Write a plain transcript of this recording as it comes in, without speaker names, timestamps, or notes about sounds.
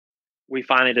we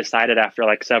finally decided after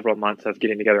like several months of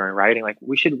getting together and writing, like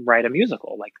we should write a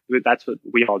musical. Like that's what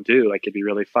we all do. Like it'd be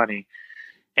really funny.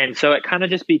 And so it kind of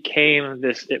just became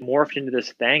this, it morphed into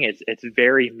this thing. It's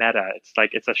very meta. It's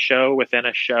like it's a show within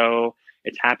a show.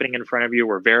 It's happening in front of you.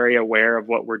 We're very aware of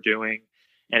what we're doing.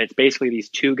 And it's basically these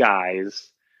two guys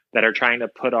that are trying to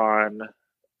put on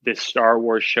this Star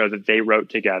Wars show that they wrote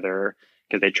together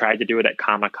because they tried to do it at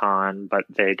Comic-Con, but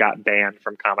they got banned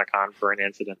from Comic-Con for an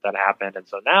incident that happened. And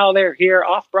so now they're here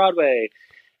off Broadway,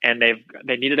 and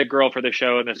they needed a girl for the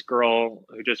show. And this girl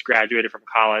who just graduated from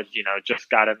college, just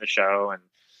got in the show, and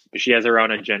she has her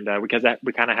own agenda because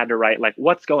we kind of had to write like,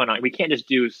 what's going on? We can't just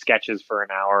do sketches for an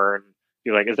hour and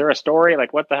be like, is there a story?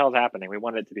 Like, what the hell's happening? We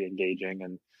wanted it to be engaging.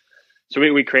 And so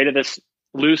we created this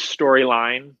loose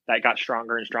storyline that got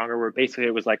stronger and stronger, where basically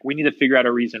it was like, we need to figure out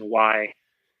a reason why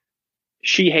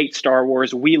she hates Star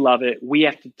Wars. We love it. We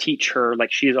have to teach her,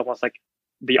 like, she is almost like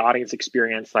the audience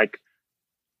experience, like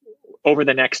over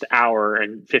the next hour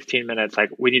and 15 minutes,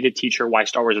 like we need to teach her why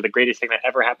Star Wars is the greatest thing that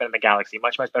ever happened in the galaxy,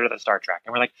 much, much better than Star Trek.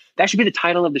 And we're like, that should be the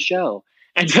title of the show.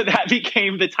 And so that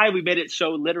became the title. We made it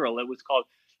so literal. It was called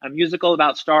A Musical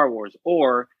About Star Wars,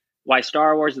 or Why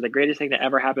Star Wars is the Greatest Thing that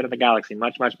Ever Happened in the Galaxy.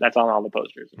 Much, much. That's on all the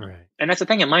posters. Right. And that's the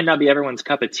thing. It might not be everyone's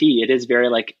cup of tea. It is very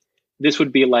like, this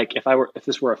would be like, if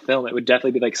this were a film, it would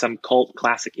definitely be like some cult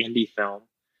classic indie film.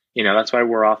 That's why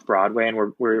we're off Broadway, and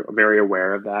we're very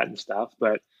aware of that and stuff.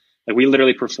 But like, we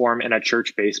literally perform in a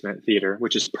church basement theater,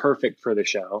 which is perfect for the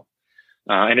show.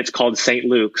 And it's called St.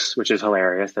 Luke's, which is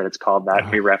hilarious that it's called that.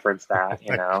 And we reference that,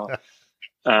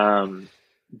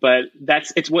 But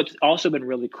it's what's also been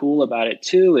really cool about it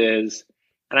too is,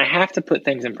 and I have to put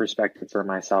things in perspective for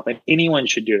myself, and anyone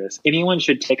should do this. Anyone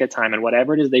should take a time and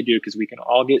whatever it is they do, because we can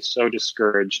all get so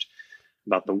discouraged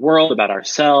about the world, about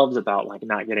ourselves, about like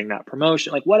not getting that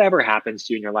promotion, like whatever happens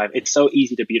to you in your life. It's so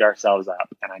easy to beat ourselves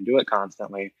up, and I do it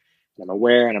constantly. I'm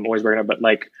aware, and I'm always working on, but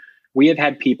like we have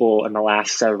had people in the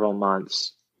last several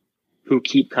months who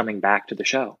keep coming back to the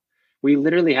show. We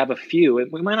literally have a few,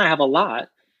 and we might not have a lot,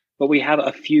 but we have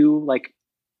a few, like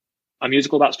A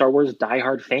Musical About Star Wars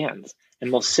diehard fans,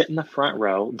 and they'll sit in the front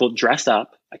row. They'll dress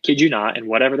up, I kid you not, and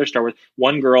whatever their Star Wars.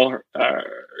 One girl,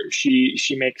 she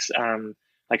makes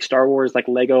like Star Wars, like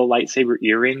Lego lightsaber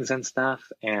earrings and stuff,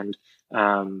 and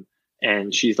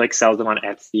she's like sells them on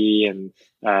Etsy, and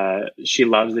she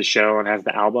loves the show and has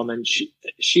the album, and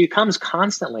she comes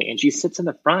constantly, and she sits in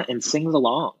the front and sings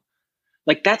along.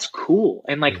 Like, that's cool.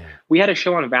 And like, we had a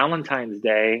show on Valentine's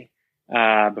Day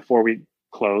before we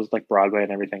closed, like Broadway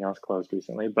and everything else closed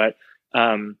recently. But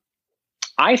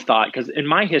I thought, because in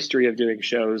my history of doing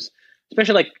shows,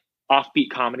 especially like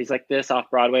offbeat comedies like this off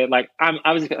Broadway, like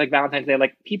I was like Valentine's Day,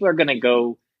 like people are going to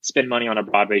go spend money on a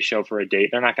Broadway show for a date.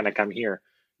 They're not going to come here.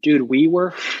 Dude, we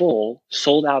were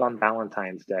sold out on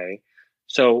Valentine's Day.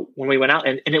 So when we went out,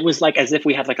 and it was like as if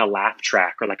we had like a laugh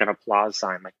track or like an applause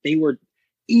sign, like they were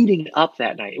eating it up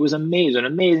that night. It was amazing, an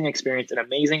amazing experience, an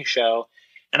amazing show.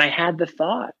 And I had the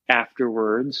thought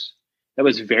afterwards that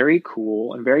was very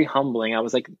cool and very humbling. I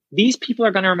was like, these people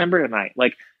are going to remember tonight.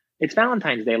 Like, it's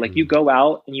Valentine's Day. Like, you go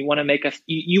out and you want to make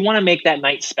you want to make that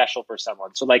night special for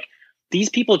someone. So like, these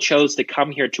people chose to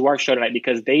come here to our show tonight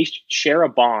because they share a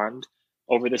bond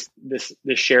over this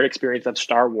shared experience of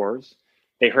Star Wars.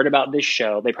 They heard about this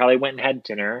show. They probably went and had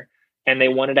dinner, and they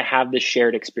wanted to have this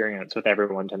shared experience with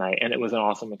everyone tonight. And it was an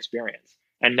awesome experience.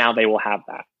 And now they will have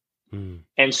that.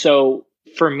 And so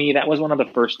for me, that was one of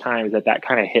the first times that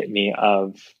kind of hit me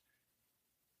of,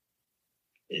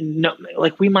 no,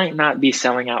 like we might not be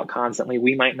selling out constantly.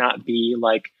 We might not be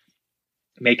like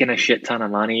making a shit ton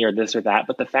of money or this or that.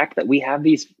 But the fact that we have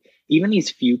even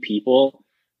these few people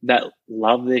that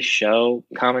love this show,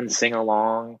 come and sing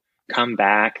along, come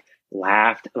back,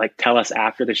 laughed, like tell us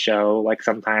after the show, like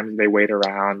sometimes they wait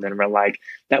around and we're like,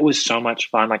 that was so much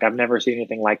fun. Like, I've never seen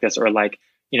anything like this. Or like,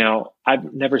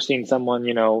 I've never seen someone,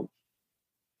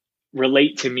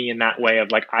 relate to me in that way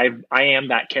of like, I am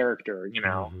that character,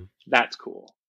 that's cool.